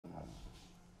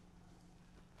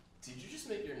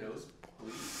make your nose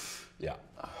bleed. Yeah.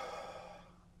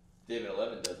 David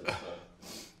 11 doesn't smoke.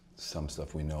 Some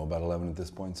stuff we know about 11 at this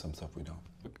point, some stuff we don't.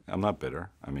 Look, I'm not bitter.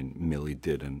 I mean, Millie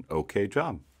did an okay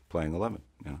job playing 11,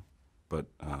 you know. But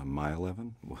my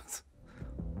 11 was...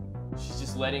 She's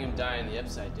just letting him die in the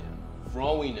Upside Down. For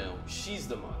all we know, she's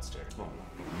the monster.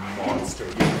 Monster,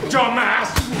 you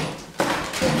dumbass!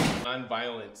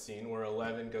 Non-violent scene where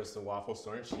 11 goes to Waffle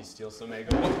Store and she steals some egg.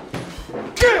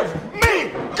 Give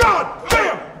me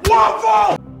goddamn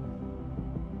waffle!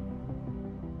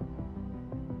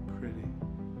 Pretty.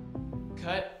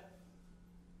 Cut.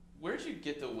 Where'd you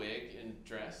get the wig and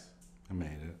dress? I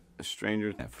made it. A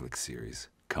Stranger Netflix series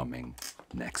coming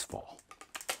next fall.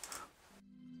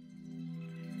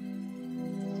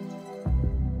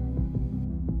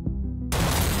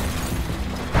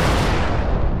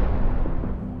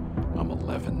 I'm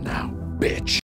 11 now, bitch.